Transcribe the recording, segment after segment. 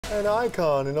An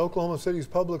icon in Oklahoma City's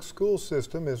public school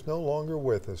system is no longer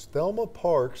with us. Thelma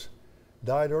Parks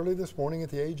died early this morning at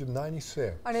the age of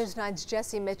 96. Our News 9's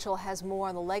Jesse Mitchell has more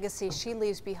on the legacy she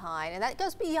leaves behind, and that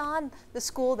goes beyond the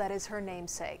school that is her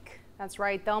namesake. That's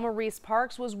right. Thelma Reece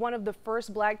Parks was one of the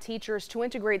first black teachers to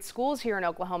integrate schools here in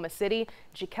Oklahoma City.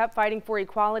 She kept fighting for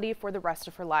equality for the rest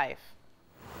of her life.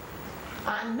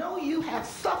 I know you have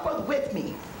suffered with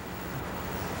me,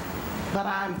 but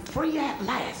I'm free at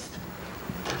last.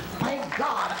 Thank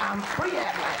God I'm free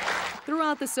at last.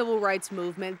 Throughout the civil rights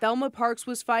movement, Thelma Parks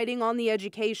was fighting on the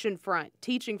education front,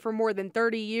 teaching for more than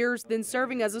 30 years, then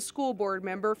serving as a school board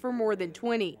member for more than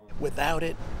 20. Without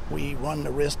it, we run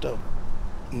the risk of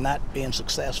not being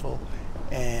successful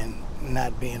and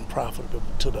not being profitable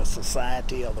to the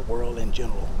society or the world in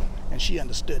general. And she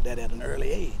understood that at an early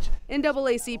age.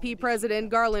 NAACP President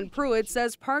Garland Pruitt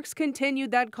says Parks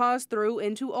continued that cause through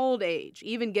into old age,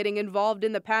 even getting involved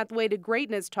in the Pathway to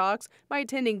Greatness talks by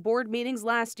attending board meetings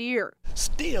last year.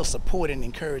 Still supporting,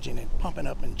 encouraging, and pumping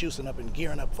up and juicing up and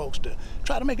gearing up folks to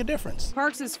try to make a difference.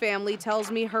 Parks's family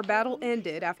tells me her battle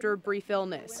ended after a brief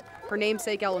illness. Her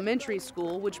namesake elementary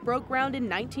school, which broke ground in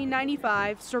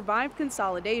 1995, survived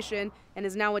consolidation and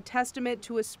is now a testament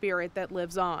to a spirit that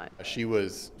lives on. She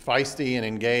was feisty and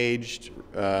engaged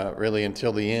really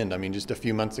until the end. I mean, just a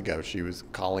few months ago, she was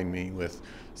calling me with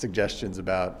suggestions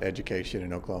about education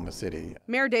in Oklahoma City.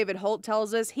 Mayor David Holt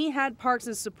tells us he had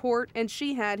Parks' support and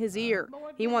she had his ear.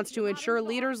 He wants to ensure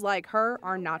leaders like her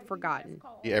are not forgotten.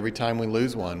 Every time we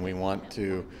lose one, we want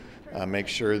to make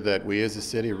sure that we as a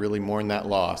city really mourn that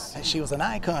loss. She was an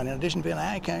icon. In addition to being an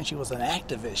icon, she was an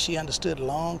activist. She understood a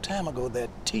long time ago that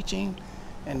teaching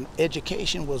and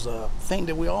education was a thing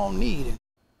that we all need.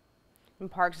 And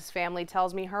Parks' family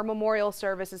tells me her memorial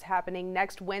service is happening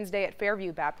next Wednesday at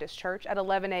Fairview Baptist Church at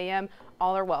 11 a.m.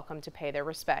 All are welcome to pay their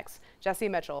respects. Jesse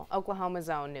Mitchell,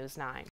 Oklahoma's own News 9.